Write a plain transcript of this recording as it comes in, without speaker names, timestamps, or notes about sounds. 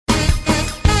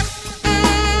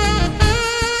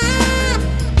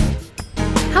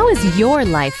is your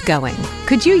life going?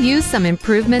 Could you use some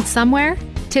improvement somewhere?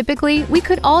 Typically, we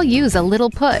could all use a little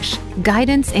push,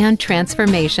 guidance, and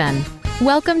transformation.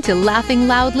 Welcome to Laughing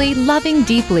Loudly, Loving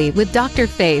Deeply with Dr.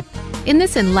 Faith. In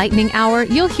this enlightening hour,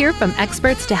 you'll hear from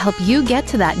experts to help you get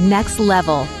to that next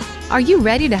level. Are you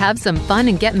ready to have some fun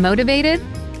and get motivated?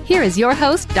 Here is your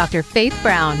host, Dr. Faith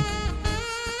Brown.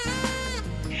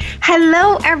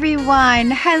 Hello,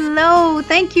 everyone. Hello.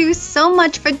 Thank you so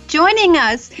much for joining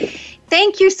us.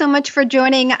 Thank you so much for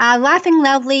joining Laughing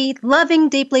Loudly, Loving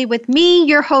Deeply with me,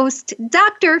 your host,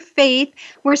 Dr. Faith.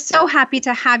 We're so happy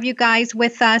to have you guys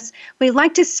with us. We'd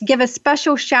like to give a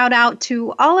special shout out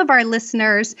to all of our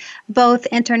listeners, both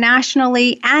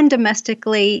internationally and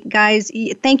domestically. Guys,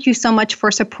 thank you so much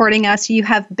for supporting us. You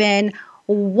have been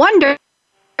wonderful.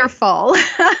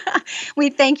 We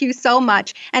thank you so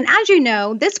much. And as you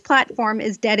know, this platform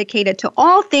is dedicated to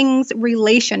all things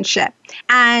relationship.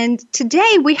 And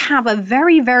today we have a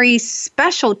very, very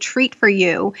special treat for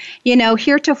you. You know,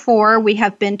 heretofore we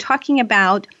have been talking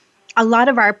about a lot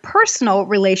of our personal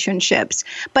relationships.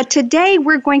 But today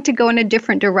we're going to go in a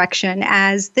different direction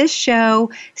as this show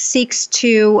seeks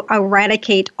to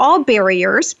eradicate all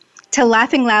barriers to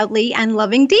laughing loudly and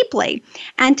loving deeply.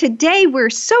 And today we're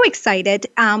so excited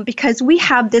because we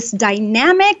have this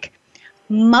dynamic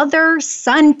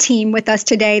mother-son team with us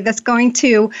today that's going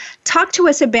to talk to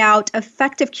us about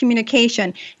effective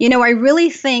communication. You know, I really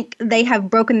think they have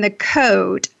broken the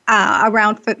code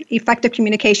around effective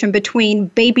communication between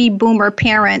baby boomer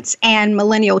parents and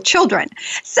millennial children.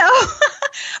 So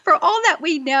for all that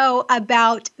we know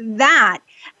about that,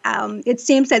 it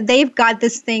seems that they've got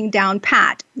this thing down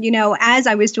pat. You know, as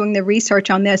I was doing the research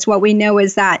on this, what we know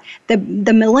is that the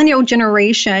millennial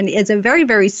generation is a very,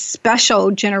 very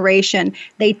special generation.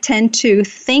 They tend to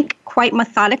think quite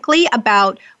methodically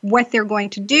about what they're going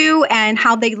to do and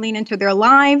how they lean into their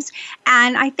lives.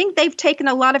 And I think they've taken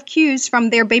a lot of cues from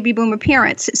their baby boomer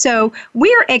parents. So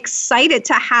we're excited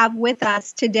to have with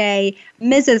us today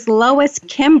Mrs. Lois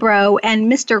Kimbrough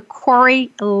and Mr. Corey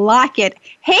Lockett.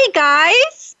 Hey,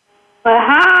 guys.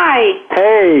 Hi.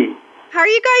 Hey. How are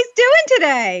you guys doing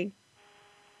today?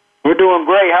 We're doing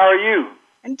great. How are you?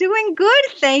 I'm doing good,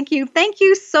 thank you. Thank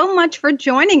you so much for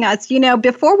joining us. You know,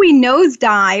 before we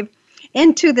nosedive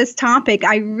into this topic,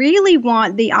 I really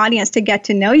want the audience to get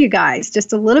to know you guys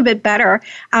just a little bit better.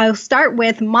 I'll start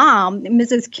with Mom,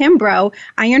 Mrs. Kimbrough.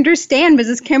 I understand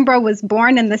Mrs. Kimbrough was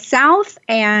born in the South,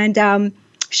 and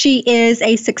she is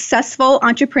a successful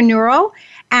entrepreneur.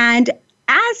 And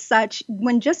as such,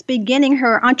 when just beginning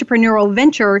her entrepreneurial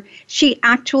venture, she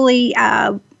actually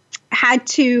had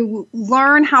to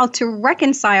learn how to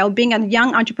reconcile being a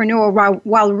young entrepreneur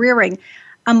while rearing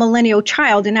a millennial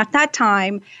child. And at that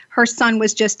time, her son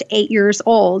was just 8 years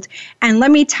old. And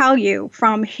let me tell you,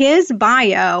 from his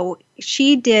bio,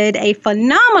 she did a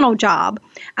phenomenal job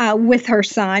with her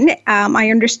son. I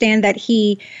understand that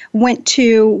he went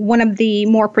to one of the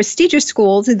more prestigious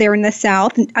schools there in the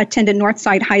South, attended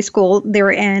Northside High School there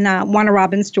in Warner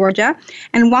Robins, Georgia.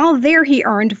 And while there, he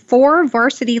earned 4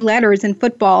 varsity letters in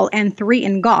football and 3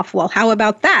 in golf. Well, how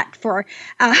about that for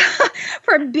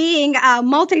being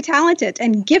multi-talented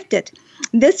and gifted?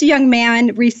 This young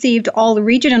man received all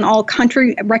region and all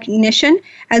country recognition,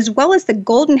 as well as the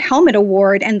Golden Helmet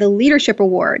Award and the Leadership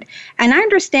Award. And I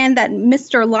understand that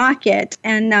Mr. Lockett,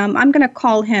 and I'm going to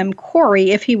call him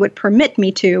Corey if he would permit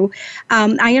me to,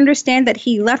 I understand that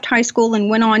he left high school and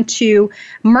went on to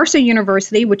Mercer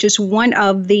University, which is one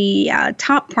of the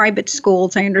top private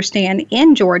schools, I understand,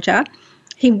 in Georgia.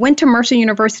 He went to Mercer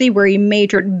University where he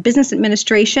majored in business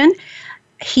administration.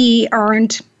 He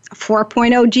earned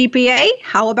 4.0 GPA.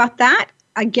 How about that?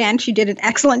 Again, she did an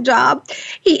excellent job.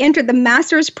 He entered the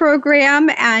master's program,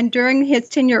 and during his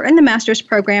tenure in the master's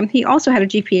program, he also had a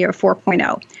GPA of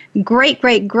 4.0.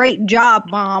 Great job,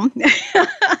 Mom.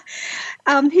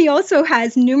 He also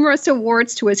has numerous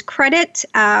awards to his credit,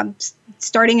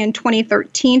 starting in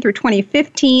 2013 through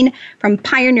 2015, from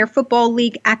Pioneer Football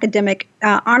League Academic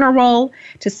Honor Roll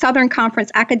to Southern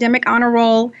Conference Academic Honor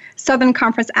Roll, Southern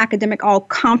Conference Academic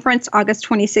All-Conference, August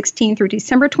 2016 through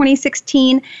December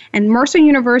 2016, and Mercer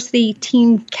University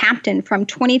Team Captain from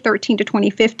 2013 to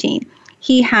 2015.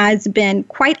 He has been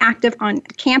quite active on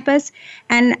campus,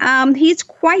 and he's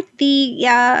quite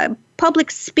the public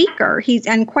speaker. He's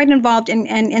quite involved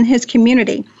in his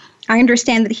community. I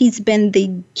understand that he's been the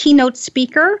keynote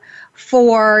speaker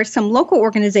for some local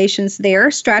organizations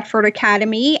there, Stratford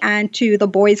Academy and to the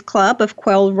Boys Club of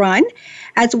Quail Run,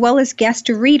 as well as guest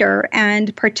reader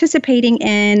and participating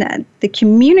in the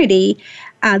community,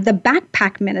 the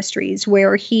Backpack Ministries,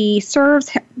 where he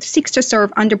seeks to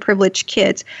serve underprivileged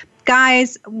kids.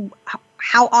 Guys,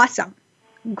 how awesome.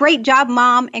 Great job,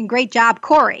 Mom, and great job,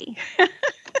 Corey.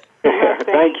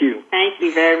 Thank you. Thank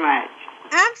you very much.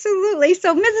 Absolutely.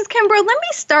 So, Mrs. Kimbrough, let me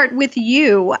start with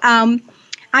you.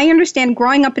 I understand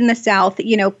growing up in the South,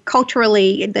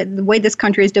 culturally, the way this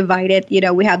country is divided,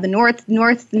 we have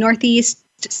the Northeast,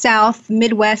 South,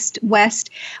 Midwest, West.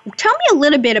 Tell me a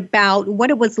little bit about what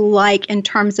it was like in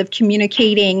terms of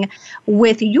communicating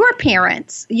with your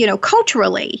parents,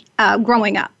 culturally,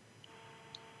 growing up.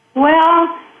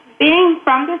 Well, being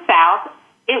from the South,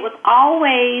 it was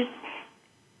always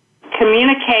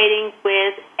communicating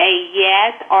with a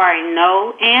yes or a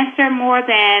no answer more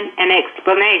than an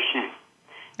explanation.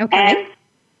 Okay. An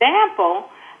example,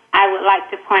 I would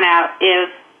like to point out, if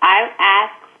I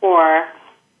asked for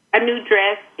a new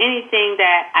dress, anything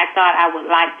that I thought I would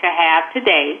like to have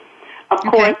today, of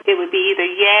course, it would be either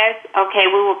yes, okay,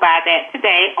 we will buy that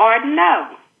today, or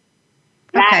no,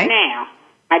 not now.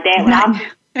 My dad would also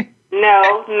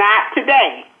no, not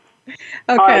today.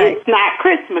 Okay. Or it's not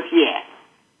Christmas yet.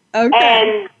 Okay.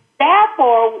 And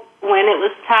therefore, when it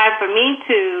was time for me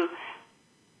to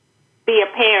be a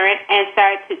parent and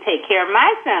start to take care of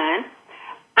my son,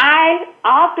 I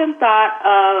often thought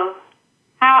of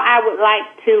how I would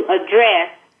like to address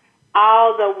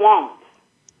all the wants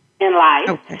in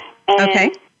life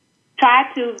and try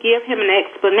to give him an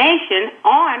explanation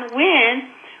on when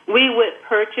we would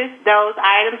purchase those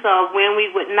items or when we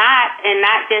would not, and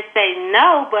not just say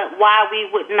no, but why we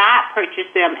would not purchase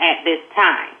them at this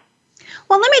time.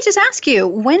 Well, let me just ask you,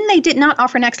 when they did not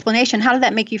offer an explanation, how did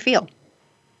that make you feel?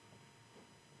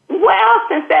 Well,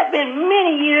 since that's been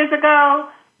many years ago,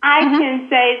 I can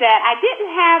say that I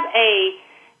didn't have a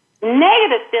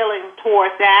negative feeling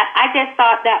towards that. I just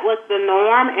thought that was the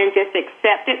norm and just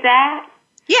accepted that.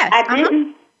 Yes. I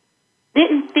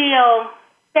didn't feel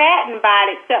saddened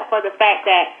by it except for the fact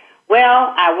that,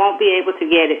 well, I won't be able to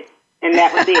get it. And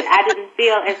that was it. I didn't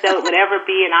feel as though it would ever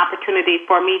be an opportunity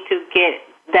for me to get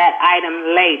that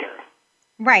item later.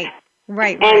 Right.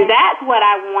 And that's what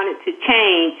I wanted to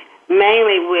change,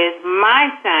 mainly with my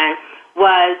son,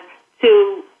 was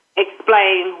to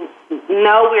explain,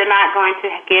 no, we're not going to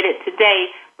get it today,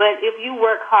 but if you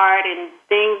work hard and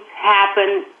things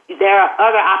happen, there are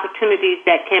other opportunities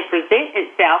that can present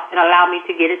itself and allow me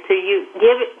to get it to you,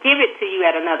 give it to you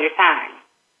at another time.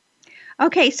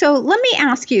 Okay, so let me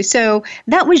ask you, so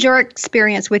that was your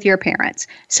experience with your parents.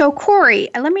 So Corey,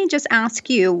 let me just ask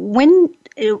you,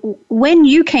 when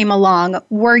you came along,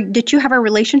 did you have a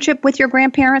relationship with your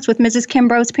grandparents, with Mrs.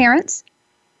 Kimbrough's parents?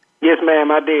 Yes, ma'am,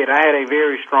 I did. I had a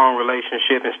very strong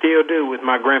relationship and still do with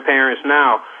my grandparents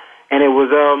now. And it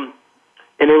was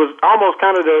almost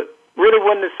kind of really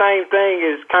wasn't the same thing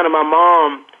as kind of my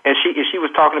mom, and she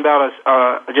was talking about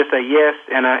just a yes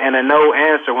and a no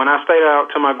answer. When I stayed out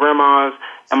to my grandma's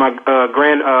and my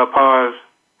grandpa's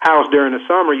house during the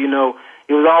summer,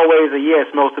 it was always a yes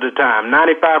most of the time,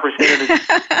 95% of the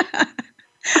time.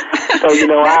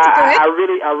 So, I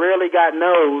rarely got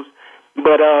no's,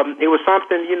 but it was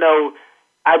something,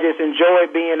 I just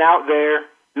enjoyed being out there.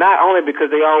 Not only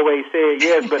because they always said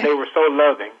yes, but they were so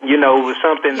loving. It was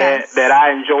something that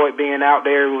I enjoyed being out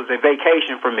there. It was a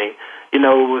vacation for me. It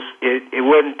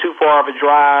wasn't too far of a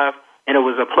drive, and it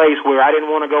was a place where I didn't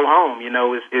want to go home.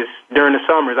 It's during the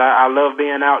summers. I love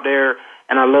being out there,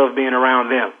 and I love being around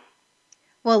them.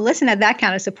 Well, listen to that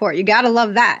kind of support. You got to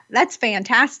love that. That's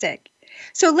fantastic.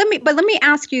 So let me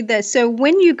ask you this. So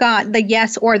when you got the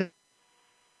yes or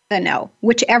the no,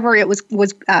 whichever it was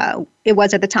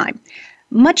at the time,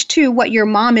 much to what your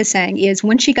mom is saying is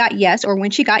when she got yes or when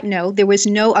she got no, there was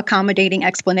no accommodating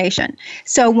explanation.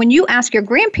 So when you ask your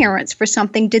grandparents for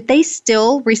something, did they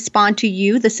still respond to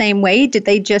you the same way? Did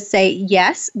they just say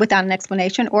yes without an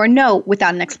explanation or no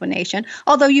without an explanation?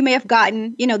 Although you may have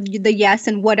gotten, the yes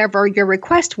and whatever your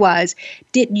request was,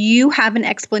 did you have an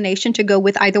explanation to go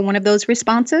with either one of those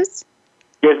responses?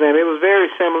 Yes, ma'am. It was very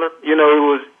similar. It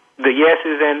was the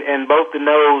yeses and both the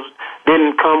no's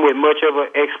didn't come with much of an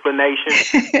explanation.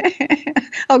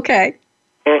 Okay.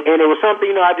 And it was something,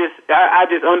 I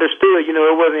just understood,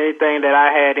 it wasn't anything that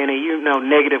I had any,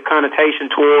 negative connotation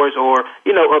towards or,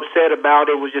 upset about.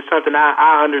 It was just something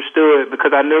I understood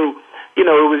because I knew, it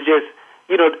was just,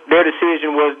 their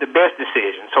decision was the best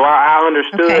decision. So I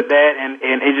understood that and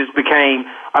it just became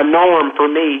a norm for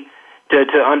me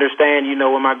to understand,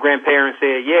 when my grandparents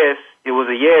said yes, it was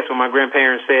a yes. When my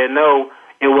grandparents said no,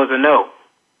 it was a no.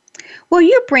 Well,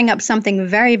 you bring up something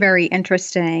very, very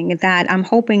interesting that I'm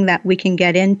hoping that we can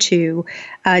get into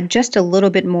just a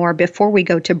little bit more before we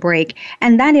go to break.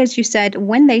 And that is, you said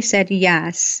when they said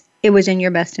yes, it was in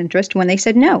your best interest. When they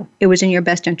said no, it was in your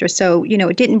best interest. So,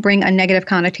 it didn't bring a negative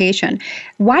connotation.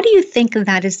 Why do you think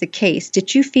that is the case?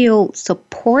 Did you feel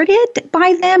supported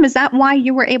by them? Is that why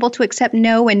you were able to accept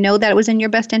no and know that it was in your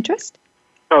best interest?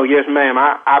 Oh, yes, ma'am.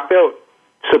 I felt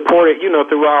supported,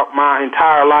 throughout my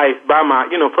entire life by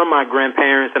from my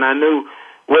grandparents, and I knew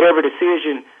whatever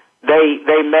decision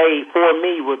they made for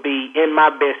me would be in my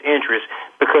best interest,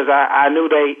 because I knew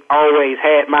they always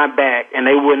had my back, and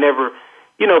they would never,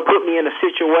 put me in a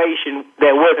situation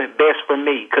that wasn't best for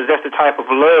me, because that's the type of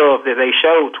love that they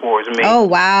showed towards me. Oh,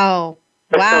 wow.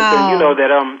 That's something,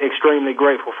 that I'm extremely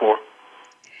grateful for.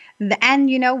 And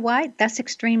you know what? That's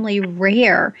extremely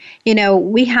rare.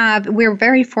 We're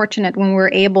very fortunate when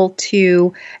we're able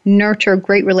to nurture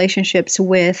great relationships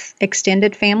with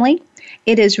extended family.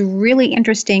 It is really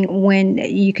interesting when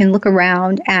you can look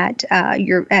around at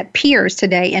at peers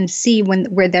today and see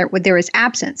where there is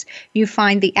absence. You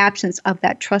find the absence of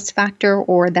that trust factor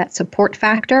or that support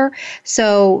factor.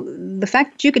 So the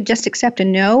fact that you could just accept a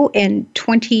no in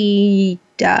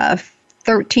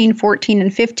 2013, 14,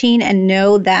 and 15 and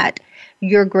know that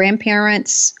your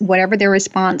grandparents, whatever their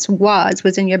response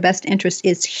was in your best interest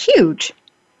is huge.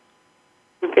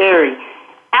 Very.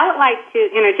 I would like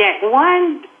to interject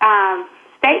one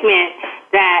statement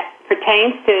that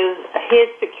pertains to his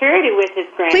security with his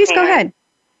grandparents. Please go ahead.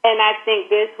 And I think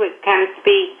this would kind of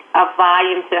speak a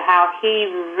volume to how he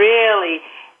really,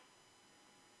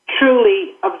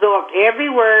 truly absorbed every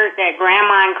word that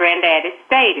Grandma and Granddaddy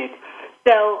stated.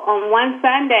 So on one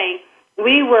Sunday,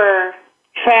 we were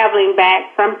traveling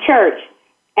back from church,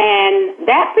 and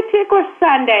that particular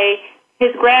Sunday,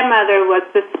 his grandmother was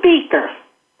the speaker.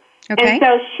 Okay. And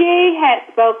so she had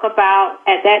spoke about,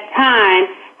 at that time,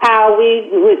 how we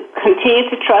would continue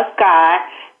to trust God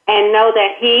and know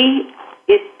that He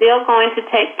is still going to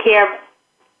take care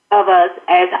of us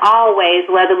as always,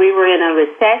 whether we were in a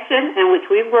recession, in which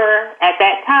we were at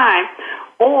that time,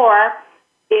 or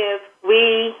if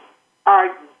we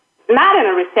are not in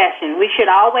a recession. We should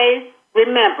always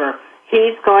remember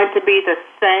He's going to be the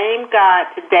same God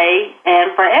today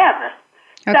and forever.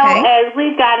 Okay. So as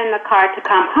we got in the car to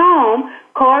come home,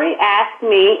 Corey asked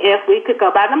me if we could go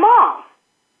by the mall.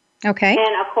 Okay.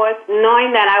 And, of course,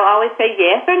 knowing that I always say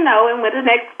yes or no and with an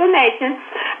explanation,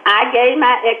 I gave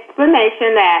my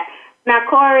explanation that, now,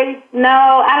 Corey,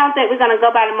 no, I don't think we're going to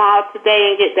go by the mall today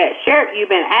and get that shirt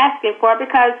you've been asking for,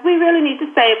 because we really need to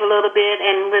save a little bit.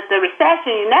 And with the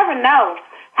recession, you never know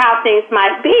how things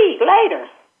might be later.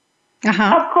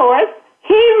 Uh-huh. Of course,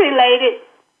 he related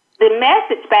the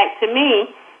message back to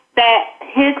me that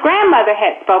his grandmother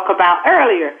had spoke about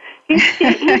earlier. He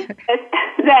said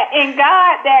that in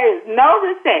God there is no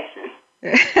recession.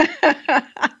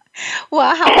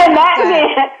 Well, how and that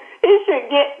meant he should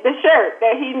get the shirt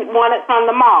that he wanted from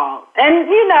the mall. And,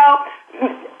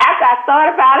 after I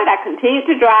thought about it, I continued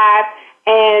to drive,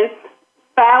 and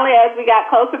finally, as we got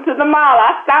closer to the mall,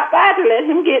 I stopped by to let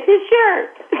him get his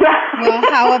shirt. Well,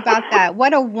 how about that?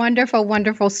 What a wonderful,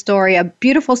 wonderful story. A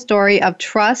beautiful story of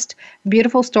trust,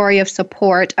 beautiful story of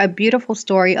support, a beautiful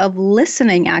story of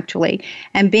listening, actually,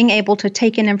 and being able to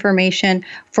take in information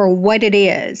for what it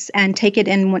is and take it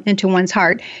into one's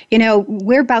heart.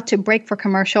 We're about to break for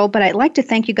commercial, but I'd like to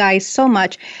thank you guys so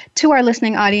much. To our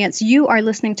listening audience, you are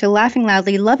listening to Laughing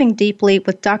Loudly, Loving Deeply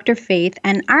with Dr. Faith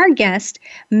and our guest,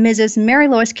 Mrs. Mary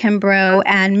Lois Kimbrough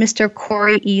and Mr.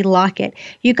 Corey E. Lockett.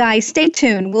 You guys stay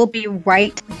tuned. We'll be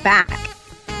right back.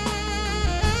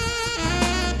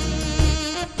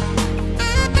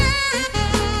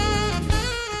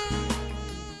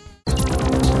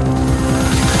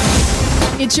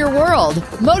 It's your world.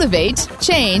 Motivate,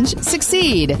 change,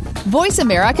 succeed.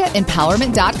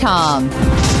 VoiceAmericaEmpowerment.com.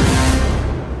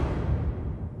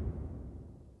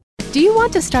 Do you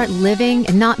want to start living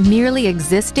and not merely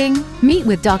existing? Meet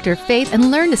with Dr. Faith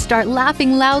and learn to start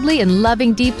laughing loudly and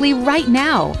loving deeply right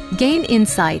now. Gain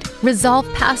insight, resolve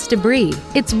past debris.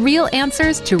 It's real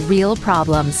answers to real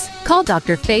problems. Call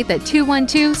Dr. Faith at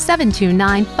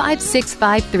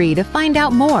 212-729-5653 to find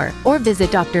out more, or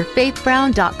visit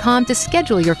drfaithbrown.com to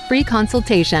schedule your free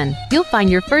consultation. You'll find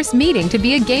your first meeting to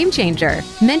be a game changer.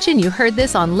 Mention you heard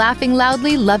this on Laughing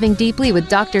Loudly, Loving Deeply with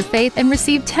Dr. Faith and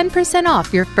receive 10%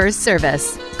 off your first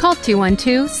service. Call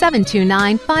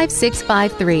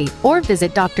 212-729-5653 or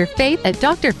visit Dr. Faith at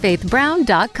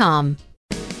drfaithbrown.com.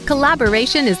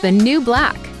 Collaboration is the new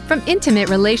black. From intimate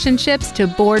relationships to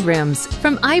boardrooms,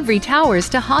 from ivory towers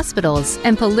to hospitals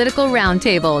and political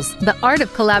roundtables, the art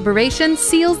of collaboration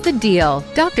seals the deal.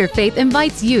 Dr. Faith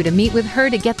invites you to meet with her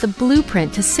to get the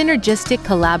blueprint to synergistic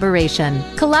collaboration.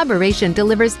 Collaboration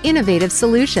delivers innovative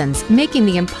solutions, making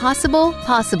the impossible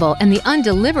possible and the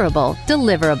undeliverable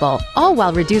deliverable, all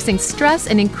while reducing stress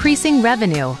and increasing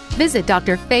revenue. Visit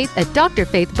Dr. Faith at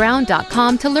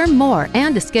drfaithbrown.com to learn more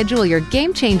and to schedule your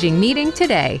game-changing meeting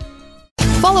today.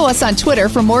 Follow us on Twitter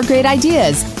for more great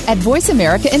ideas at Voice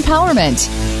America Empowerment.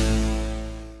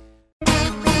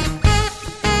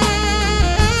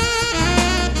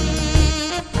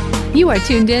 You are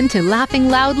tuned in to Laughing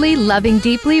Loudly, Loving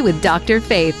Deeply with Dr.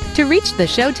 Faith. To reach the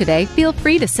show today, feel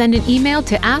free to send an email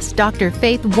to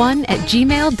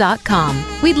askdrfaith1@gmail.com.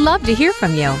 We'd love to hear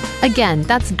from you. Again,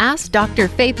 that's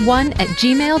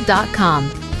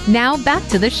askdrfaith1@gmail.com. Now back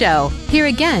to the show. Here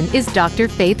again is Dr.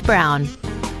 Faith Brown.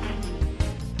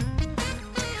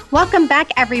 Welcome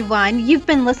back, everyone. You've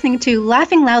been listening to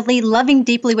Laughing Loudly, Loving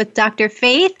Deeply with Dr.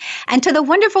 Faith, and to the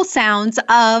wonderful sounds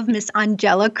of Miss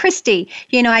Angela Christie.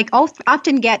 You know, I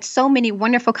often get so many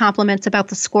wonderful compliments about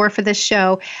the score for this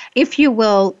show. If you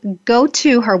will go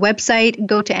to her website,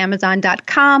 go to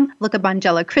Amazon.com, look up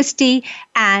Angela Christie,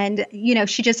 and, you know,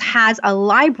 she just has a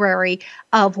library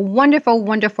of wonderful,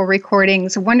 wonderful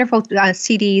recordings, wonderful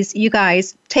CDs. You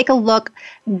guys, take a look,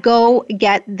 go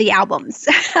get the albums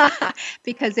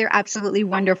because they're absolutely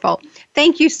wonderful.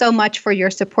 Thank you so much for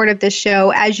your support of this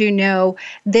show. As you know,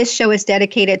 this show is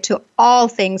dedicated to all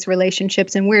things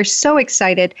relationships, and we're so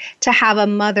excited to have a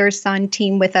mother-son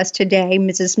team with us today,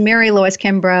 Mrs. Mary Lois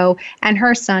Kimbrough and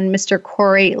her son, Mr.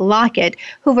 Corey Lockett,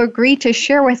 who've agreed to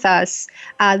share with us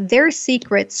their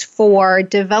secrets for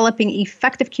developing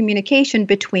effective communication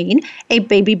between a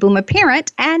baby boomer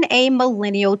parent and a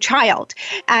millennial child.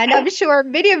 And I'm sure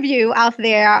many of you out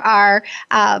there are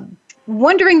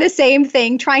wondering the same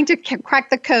thing, trying to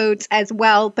crack the codes as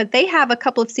well. But they have a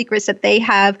couple of secrets that they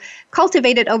have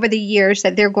cultivated over the years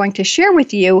that they're going to share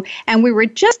with you. And we were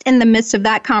just in the midst of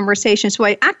that conversation. So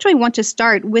I actually want to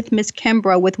start with Miss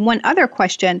Kimbrough with one other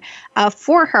question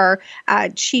for her.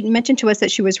 She mentioned to us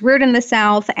that she was reared in the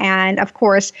South. And of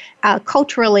course,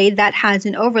 culturally, that has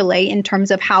an overlay in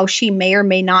terms of how she may or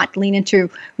may not lean into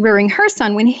rearing her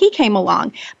son when he came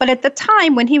along. But at the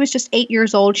time, when he was just 8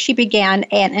 years old, she began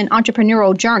an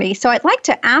entrepreneurial journey. So I'd like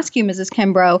to ask you, Mrs.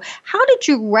 Kimbrough, how did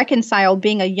you reconcile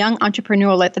being a young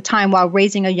entrepreneur at the time while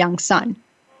raising a young son?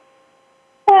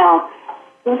 Well,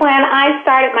 when I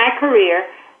started my career,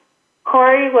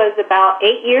 Corey was about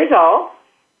 8 years old,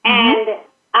 and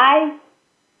I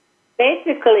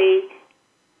basically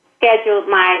scheduled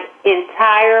my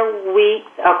entire weeks,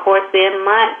 of course, then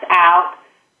months out,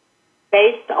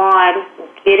 based on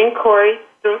getting Corey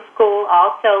through school,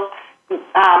 also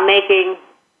making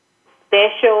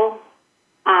special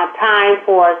time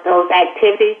for those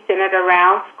activities centered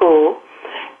around school,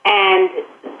 and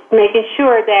making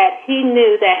sure that he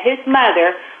knew that his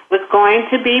mother was going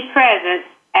to be present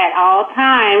at all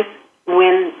times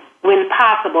when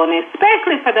possible, and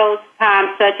especially for those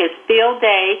times such as field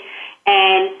day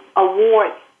and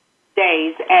awards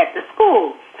days at the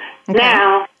school. Okay.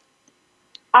 Now,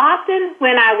 often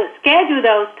when I would schedule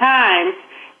those times,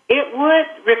 it would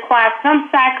require some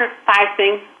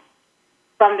sacrificing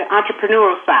from the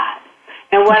entrepreneurial side.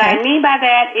 And what I mean by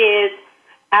that is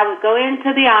I would go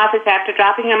into the office after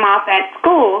dropping him off at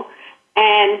school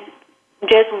and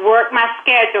just work my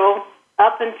schedule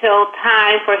up until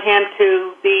time for him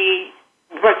to be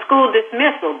for school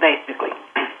dismissal, basically.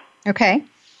 Okay.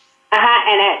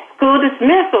 And at school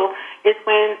dismissal is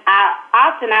when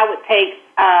I would take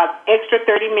extra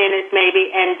 30 minutes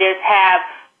maybe and just have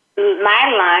my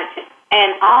lunch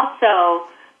and also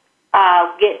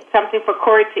get something for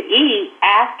Corey to eat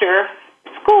after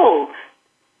school,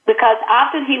 because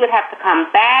often he would have to come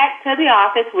back to the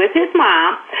office with his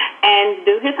mom and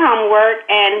do his homework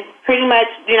and pretty much,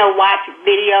 watch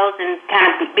videos and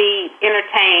kind of be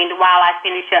entertained while I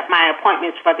finish up my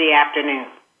appointments for the afternoon.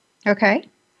 Okay.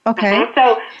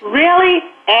 So really,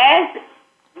 as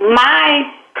my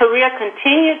career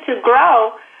continued to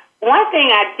grow, one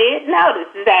thing I did notice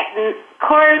is that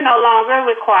Corey no longer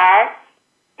required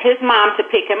his mom to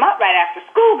pick him up right after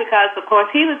school because, of course,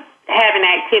 he was having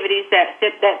activities that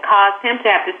caused him to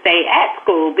have to stay at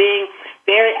school, being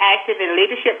very active in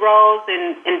leadership roles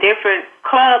in different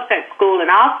clubs at school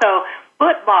and also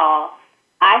football.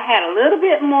 I had a little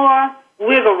bit more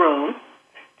wiggle room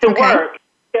to work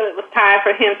until it was time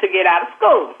for him to get out of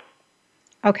school.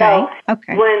 So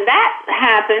when that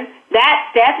happened, that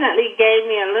definitely gave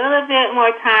me a little bit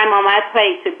more time on my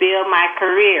plate to build my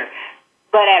career.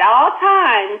 But at all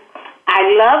times,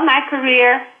 I love my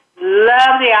career,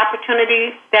 love the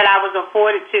opportunities that I was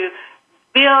afforded to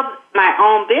build my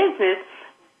own business.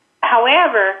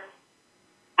 However,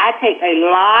 I take a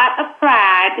lot of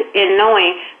pride in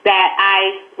knowing that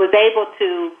I was able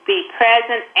to be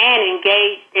present and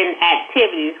engaged in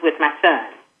activities with my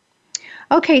son.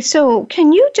 Okay, so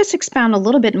can you just expound a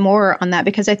little bit more on that?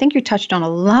 Because I think you touched on a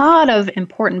lot of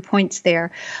important points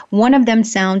there. One of them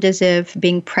sounds as if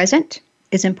being present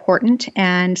is important,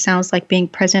 and sounds like being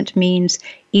present means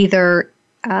either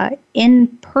in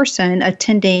person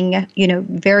attending,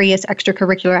 various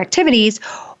extracurricular activities,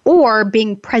 or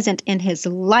being present in his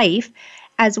life,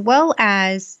 as well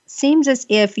as seems as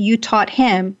if you taught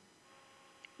him,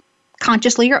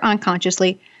 consciously or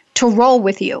unconsciously, to roll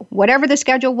with you. Whatever the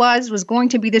schedule was going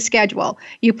to be the schedule.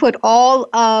 You put all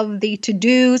of the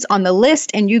to-dos on the list,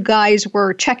 and you guys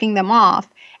were checking them off.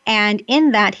 And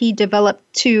in that, he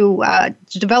developed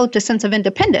a sense of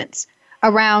independence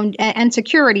around and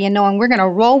security, and knowing we're going to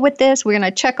roll with this, we're going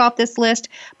to check off this list.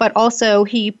 But also,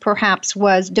 he perhaps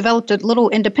developed a little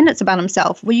independence about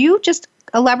himself. Will you just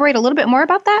elaborate a little bit more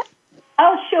about that?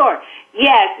 Oh, sure.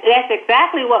 Yes, that's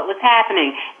exactly what was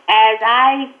happening. As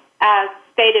I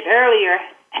stated earlier,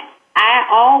 I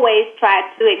always tried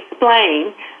to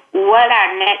explain what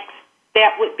our next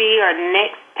step would be, or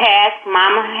next task.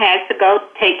 Mama has to go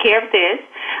take care of this,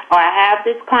 or I have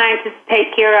this client to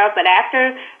take care of, but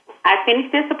after I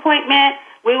finish this appointment,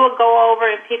 we will go over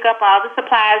and pick up all the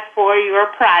supplies for your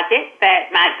project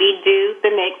that might be due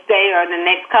the next day or the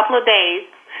next couple of days.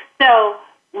 So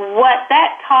what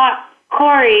that taught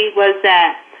Corey was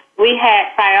that we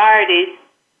had priorities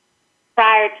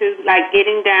prior to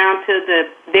getting down to the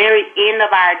very end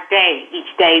of our day.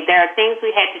 Each day there are things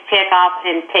we had to check off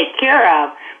and take care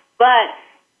of, but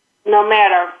no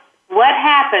matter what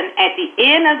happened, at the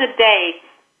end of the day,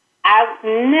 I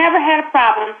never had a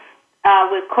problem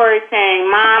with Corey saying,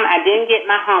 Mom, I didn't get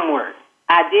my homework.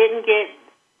 I didn't get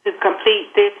to complete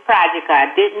this project.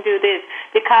 I didn't do this,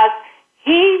 because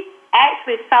he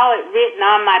actually saw it written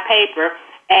on my paper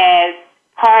as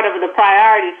part of the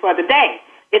priorities for the day.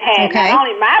 It had not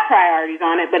only my priorities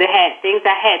on it, but it had things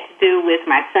I had to do with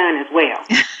my son as well.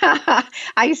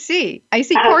 I see.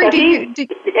 Corey,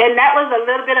 and that was a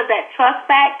little bit of that trust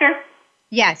factor.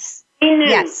 Yes. He knew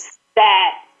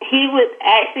that he would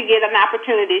actually get an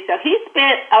opportunity. So he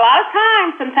spent a lot of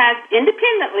time, sometimes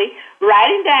independently,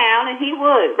 writing down, and he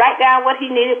would write down what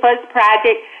he needed for his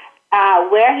project,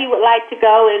 where he would like to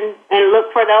go and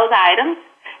look for those items.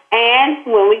 And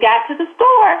when we got to the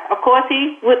store, of course,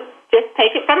 he would just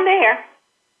take it from there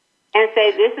and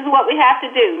say, this is what we have to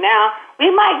do. Now,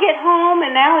 we might get home,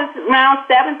 and now it's around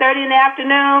 7:30 in the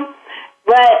afternoon,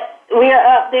 but we are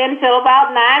up then until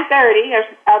about 9:30, or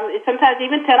sometimes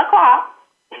even 10 o'clock,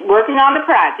 working on the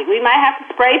project. We might have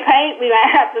to spray paint. We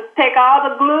might have to take all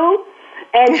the glue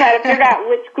and try to figure out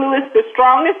which glue is the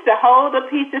strongest to hold the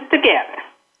pieces together.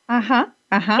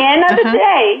 End of the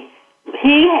day,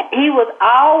 he was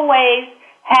always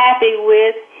happy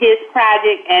with his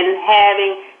project and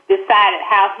having decided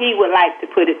how he would like to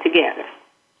put it together.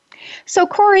 So,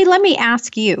 Corey, let me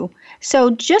ask you. So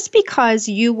just because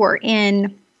you were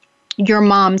in your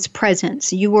mom's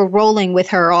presence, you were rolling with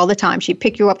her all the time. She'd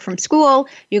pick you up from school.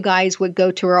 You guys would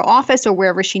go to her office or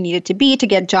wherever she needed to be to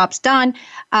get jobs done.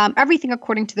 Everything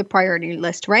according to the priority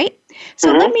list, right?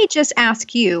 So let me just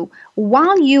ask you,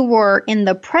 while you were in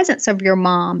the presence of your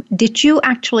mom, did you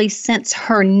actually sense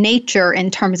her nature in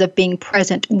terms of being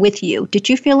present with you? Did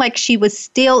you feel like she was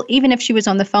still, even if she was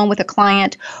on the phone with a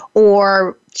client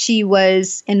or she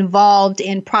was involved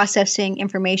in processing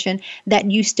information, that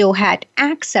you still had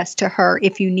access to her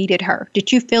if you needed her?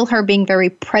 Did you feel her being very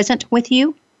present with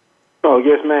you? Oh,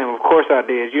 yes, ma'am. Of course I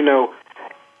did.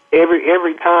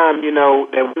 Every time,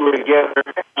 that we were together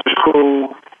at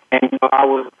school, and I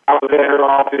was at her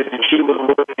office, and she was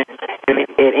working. And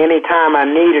at any time I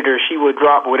needed her, she would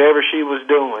drop whatever she was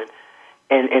doing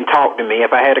and talk to me.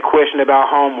 If I had a question about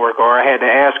homework, or I had to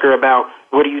ask her about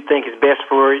what do you think is best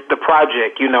for the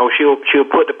project, she'll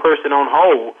put the person on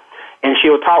hold, and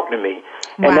she'll talk to me.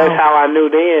 Wow. And that's how I knew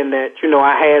then that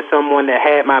I had someone that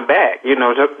had my back,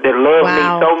 that loved me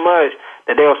so much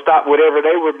that they'll stop whatever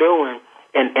they were doing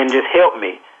and just help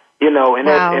me. And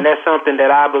that's something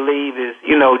that I believe is,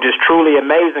 just truly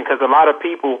amazing, because a lot of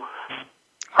people,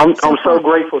 I'm so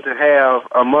grateful to have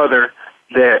a mother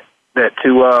that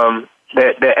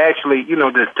actually,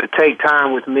 to take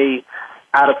time with me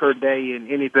out of her day and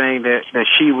anything that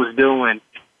she was doing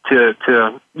to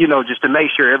just to make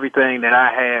sure everything that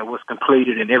I had was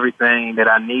completed and everything that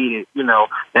I needed,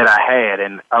 that I had.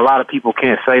 And a lot of people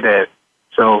can't say that.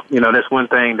 So, that's one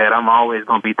thing that I'm always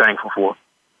going to be thankful for.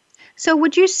 So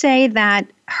would you say that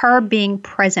her being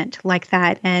present like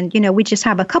that, and, we just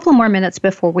have a couple more minutes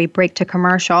before we break to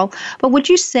commercial, but would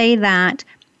you say that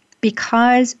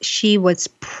because she was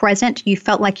present, you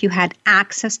felt like you had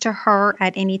access to her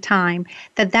at any time,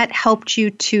 that helped you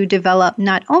to develop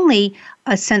not only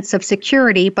a sense of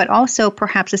security, but also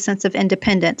perhaps a sense of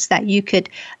independence, that you could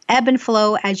ebb and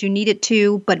flow as you needed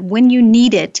to, but when you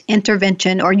needed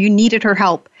intervention or you needed her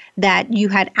help, that you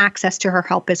had access to her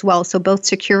help as well. So both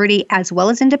security as well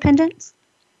as independence?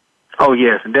 Oh,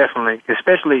 yes, definitely,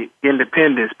 especially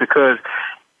independence, because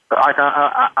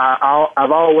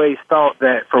I've always thought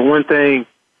that for one thing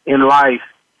in life,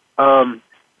 you're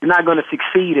not going to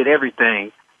succeed at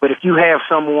everything. But if you have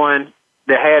someone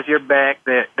that has your back,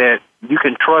 that you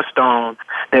can trust on,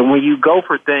 that when you go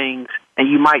for things and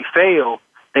you might fail,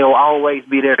 they'll always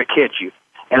be there to catch you.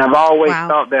 And I've always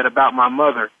thought that about my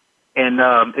mother. And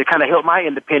it kind of helped my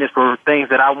independence for things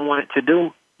that I wanted to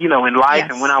do, in life.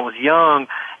 Yes. And when I was young,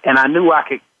 and I knew I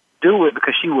could do it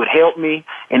because she would help me.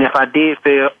 And if I did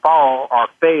fall or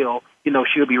fail,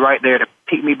 she'll be right there to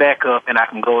pick me back up and I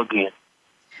can go again.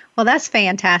 Well, that's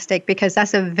fantastic, because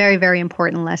that's a very, very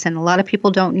important lesson. A lot of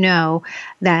people don't know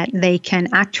that they can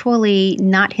actually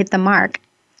not hit the mark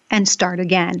and start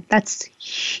again. That's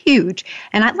huge.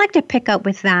 And I'd like to pick up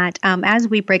with that as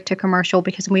we break to commercial,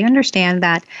 because we understand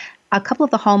that a couple of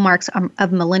the hallmarks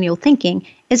of millennial thinking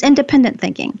is independent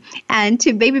thinking. And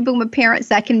to baby boomer parents,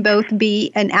 that can both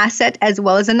be an asset as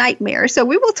well as a nightmare. So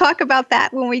we will talk about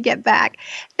that when we get back.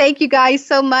 Thank you guys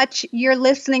so much. You're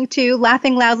listening to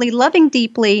Laughing Loudly, Loving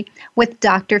Deeply with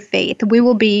Dr. Faith. We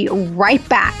will be right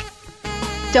back.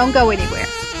 Don't go anywhere.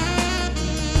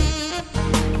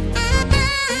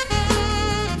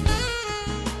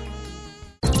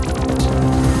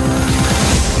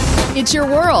 It's your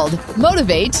world.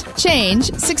 Motivate,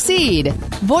 change, succeed.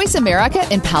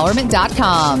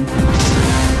 VoiceAmericaEmpowerment.com.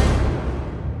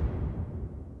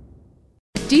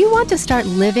 Do you want to start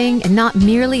living and not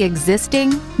merely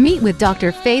existing? Meet with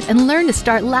Dr. Faith and learn to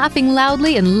start laughing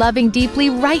loudly and loving deeply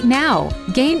right now.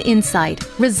 Gain insight,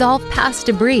 resolve past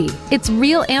debris. It's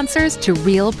real answers to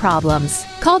real problems.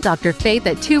 Call Dr. Faith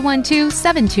at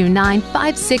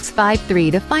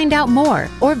 212-729-5653 to find out more,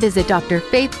 or visit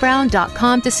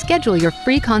drfaithbrown.com to schedule your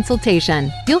free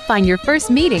consultation. You'll find your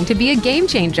first meeting to be a game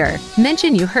changer.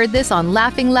 Mention you heard this on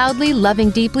Laughing Loudly,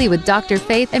 Loving Deeply with Dr.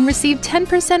 Faith and receive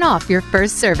 10% off your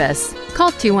first service.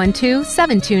 Call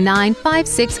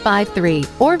 212-729-5653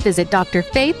 or visit Dr.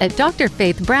 Faith at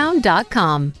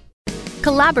drfaithbrown.com.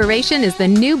 Collaboration is the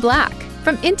new black.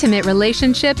 From intimate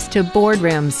relationships to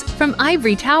boardrooms, from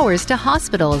ivory towers to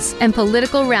hospitals and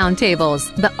political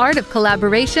roundtables, the art of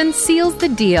collaboration seals the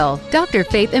deal. Dr.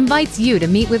 Faith invites you to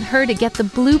meet with her to get the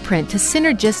blueprint to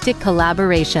synergistic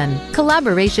collaboration.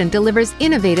 Collaboration delivers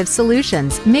innovative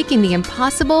solutions, making the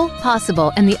impossible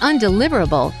possible and the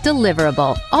undeliverable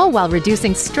deliverable, all while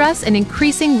reducing stress and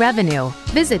increasing revenue.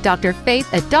 Visit Dr.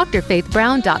 Faith at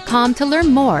drfaithbrown.com to learn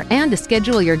more and to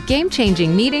schedule your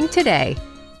game-changing meeting today.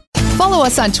 Follow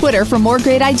us on Twitter for more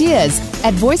great ideas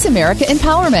at Voice America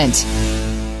Empowerment.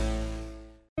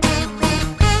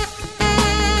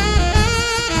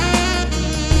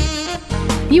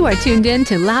 You are tuned in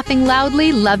to Laughing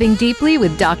Loudly, Loving Deeply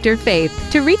with Dr. Faith.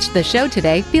 To reach the show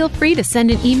today, feel free to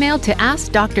send an email to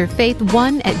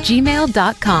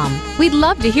askdrfaith1@gmail.com. We'd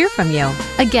love to hear from you.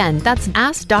 Again, that's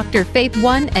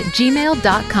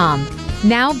askdrfaith1@gmail.com.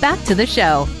 Now back to the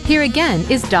show. Here again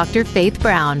is Dr. Faith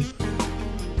Brown.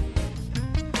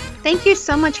 Thank you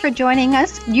so much for joining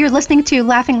us. You're listening to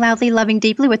Laughing Loudly, Loving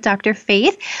Deeply with Dr.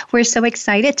 Faith. We're so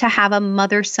excited to have a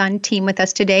mother-son team with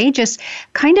us today, just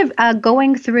kind of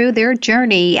going through their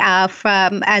journey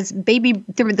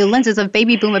through the lenses of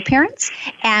baby boomer parents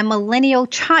and millennial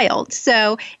child.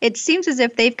 So it seems as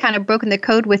if they've kind of broken the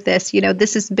code with this. You know,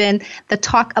 this has been the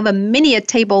talk of a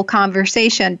table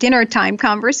conversation, dinner time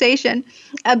conversation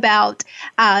about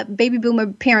baby boomer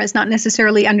parents not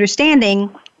necessarily understanding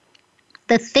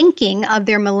the thinking of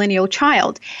their millennial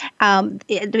child. In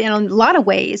a lot of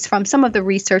ways, from some of the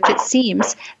research, it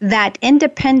seems that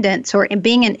independence or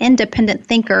being an independent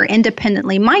thinker,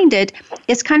 independently minded,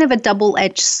 is kind of a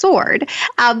double-edged sword.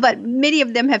 But many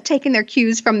of them have taken their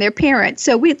cues from their parents.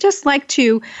 So we'd just like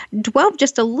to delve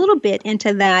just a little bit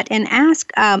into that and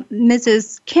ask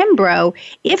Mrs. Kimbrough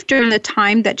if during the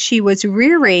time that she was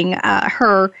rearing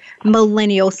her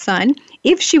millennial son,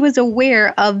 if she was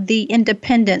aware of the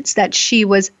independence that she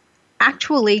was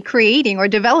actually creating or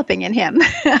developing in him.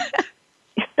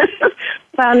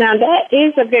 Well, now that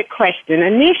is a good question.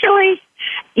 Initially,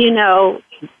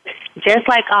 just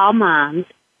like all moms,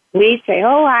 we say,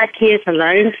 oh, our kids are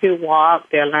learning to walk,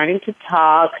 they're learning to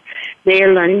talk,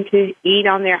 They're learning to eat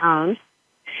on their own.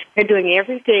 They're doing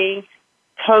everything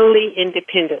totally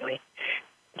independently,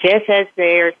 just as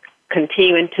they're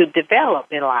continuing to develop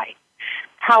in life.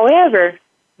 However,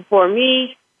 for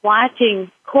me,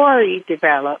 watching Corey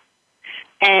develop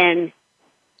and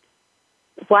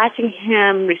watching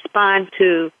him respond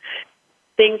to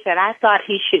things that I thought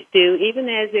he should do, even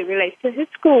as it relates to his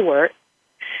schoolwork,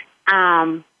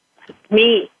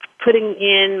 me putting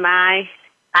in my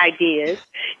ideas,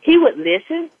 he would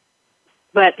listen,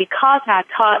 but because I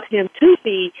taught him to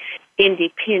be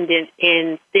independent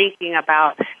in thinking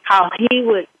about how he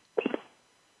would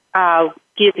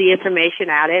give the information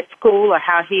out at school or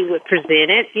how he would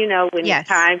present it, when it's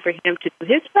time for him to do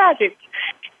his project,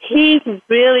 he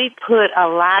really put a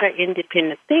lot of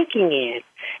independent thinking in.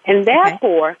 And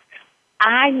therefore,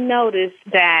 I noticed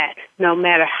that no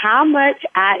matter how much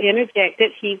I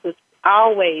interjected, he was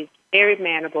always very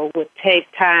mannerable, would take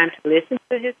time to listen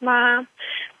to his mom,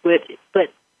 but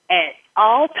at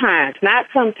all times, not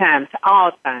sometimes,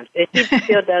 all times, and he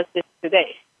still does this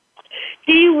today,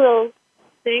 he will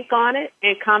think on it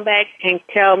and come back and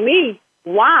tell me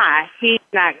why he's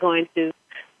not going to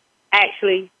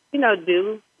actually,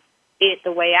 do it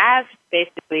the way I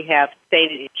basically have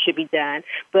stated it should be done,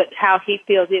 but how he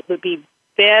feels it would be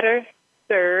better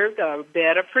served or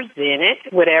better presented,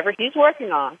 whatever he's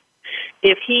working on,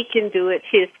 if he can do it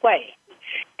his way.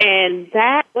 And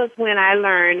that was when I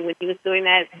learned, when he was doing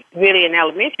that really in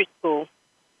elementary school,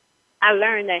 I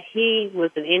learned that he was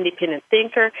an independent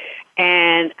thinker,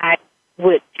 and I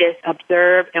would just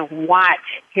observe and watch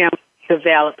him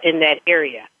develop in that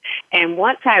area. And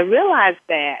once I realized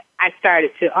that, I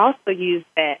started to also use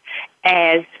that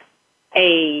as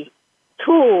a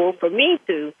tool for me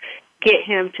to get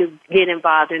him to get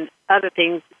involved in other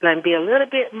things and be a little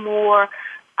bit more,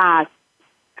 I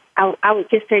would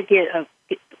just say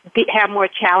have more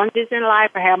challenges in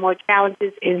life or have more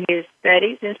challenges in his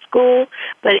studies in school.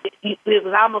 But it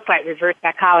was almost like reverse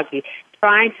psychology,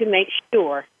 trying to make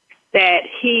sure that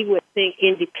he would think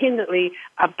independently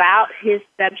about his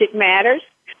subject matters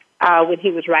when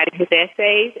he was writing his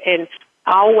essays, and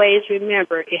always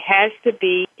remember it has to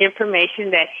be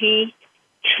information that he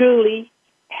truly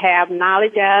have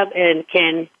knowledge of and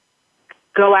can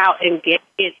go out and get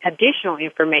additional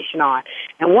information on.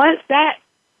 And once that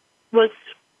was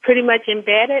pretty much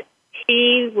embedded,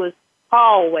 he was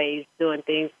always doing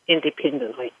things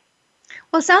independently.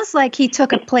 Well, it sounds like he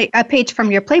took a page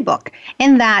from your playbook,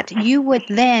 in that you would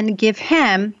then give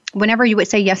him, whenever you would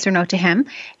say yes or no to him,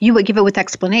 you would give it with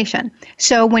explanation.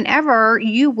 So whenever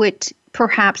you would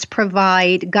perhaps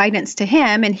provide guidance to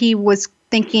him and he was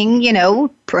thinking, a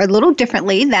little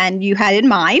differently than you had in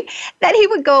mind, that he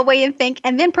would go away and think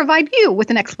and then provide you with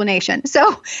an explanation.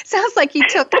 So sounds like he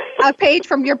took a page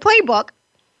from your playbook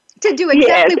to do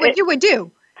exactly what you would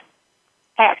do.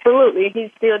 Absolutely.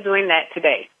 He's still doing that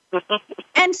today.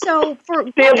 And so for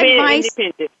what advice,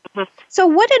 so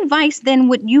what advice then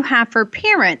would you have for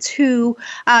parents who,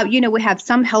 would have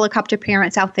some helicopter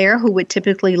parents out there who would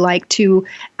typically like to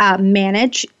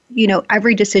manage,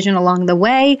 every decision along the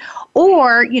way,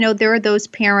 or, there are those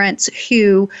parents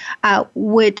who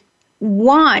would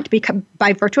want, because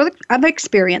by virtue of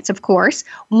experience, of course,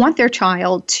 want their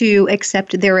child to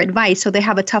accept their advice. So they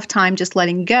have a tough time just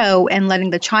letting go and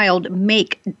letting the child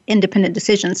make independent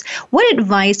decisions. What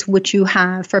advice would you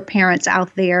have for parents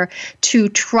out there to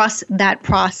trust that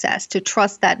process, to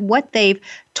trust that what they've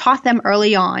taught them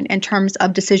early on in terms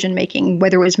of decision making,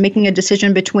 whether it was making a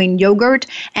decision between yogurt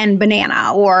and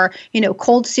banana, or,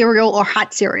 cold cereal or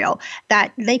hot cereal,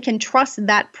 that they can trust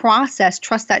that process,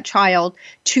 trust that child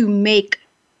to make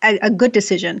a good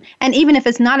decision. And even if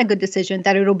it's not a good decision,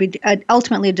 that it'll be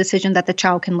ultimately a decision that the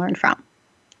child can learn from?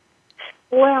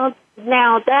 Well,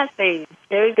 now that's a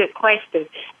very good question.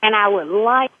 And I would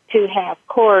like to have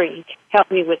Corey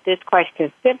help me with this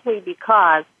question, simply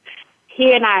because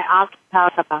he and I often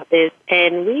talk about this,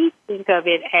 and we think of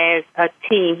it as a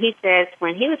team. He says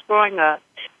when he was growing up,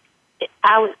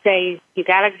 I would say you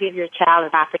got to give your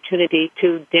child an opportunity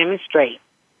to demonstrate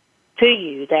to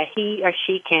you that he or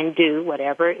she can do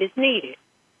whatever is needed.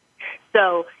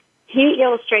 So he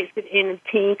illustrates it in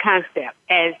a team concept,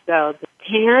 as though the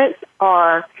parents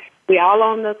we all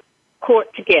on the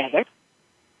court together,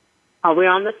 or we're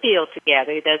on the field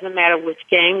together. It doesn't matter which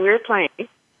game we're playing.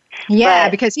 Yeah,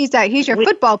 because he's your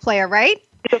football player, right?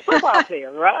 He's a football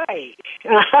player, right.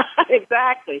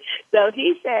 Exactly. So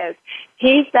he says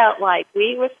he felt like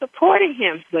we were supporting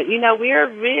him, but, we're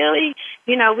really,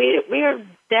 we're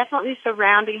definitely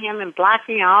surrounding him and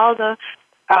blocking all the,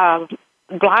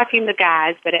 blocking the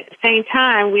guys, but at the same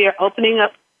time, we are opening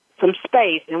up some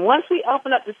space. And once we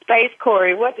open up the space,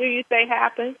 Corey, what do you say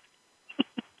happens?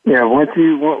 Yeah, once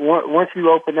you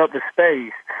open up the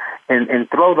space and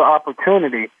throw the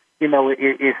opportunity,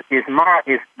 it's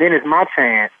my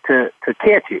chance to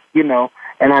catch it,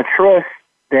 and I trust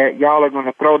that y'all are going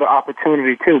to throw the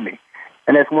opportunity to me.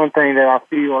 And that's one thing that I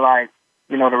feel like,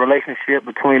 the relationship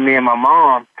between me and my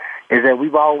mom is that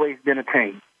we've always been a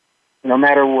team. No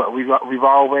matter what, we've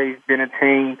always been a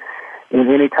team in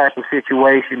any type of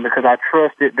situation because I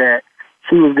trusted that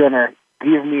she was going to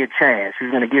give me a chance. She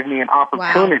was going to give me an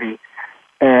opportunity,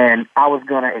 and I was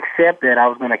going to accept that. I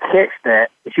was going to catch that.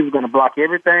 And she was going to block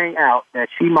everything out that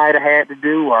she might have had to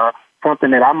do or something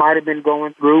that I might have been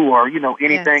going through or,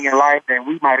 anything in life that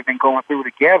we might have been going through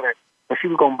together. But she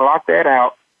was going to block that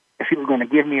out, and she was going to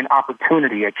give me an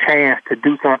opportunity, a chance to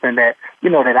do something that,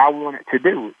 that I wanted to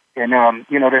do. And,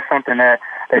 that's something that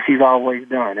she's always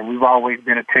done, and we've always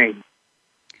been a team.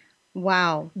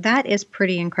 Wow, that is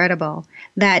pretty incredible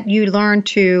that you learned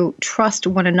to trust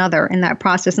one another in that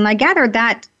process. And I gather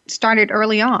that started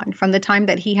early on from the time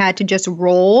that he had to just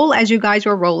roll as you guys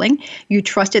were rolling. You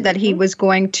trusted that he was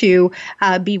going to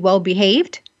be well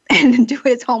behaved and do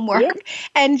his homework. Yep.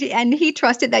 And he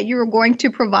trusted that you were going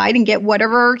to provide and get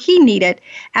whatever he needed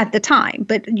at the time.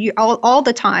 But you all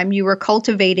the time you were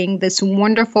cultivating this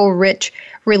wonderful, rich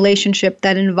relationship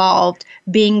that involved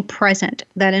being present,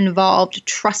 that involved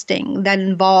trusting, that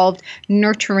involved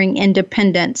nurturing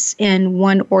independence in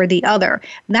one or the other.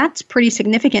 That's pretty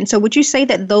significant. So would you say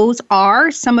that those are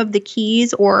some of the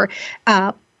keys or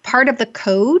part of the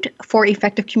code for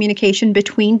effective communication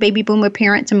between baby boomer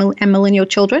parents and millennial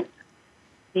children?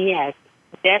 Yes,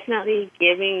 definitely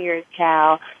giving your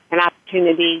child an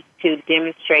opportunity to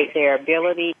demonstrate their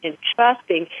ability and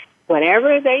trusting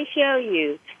whatever they show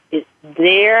you is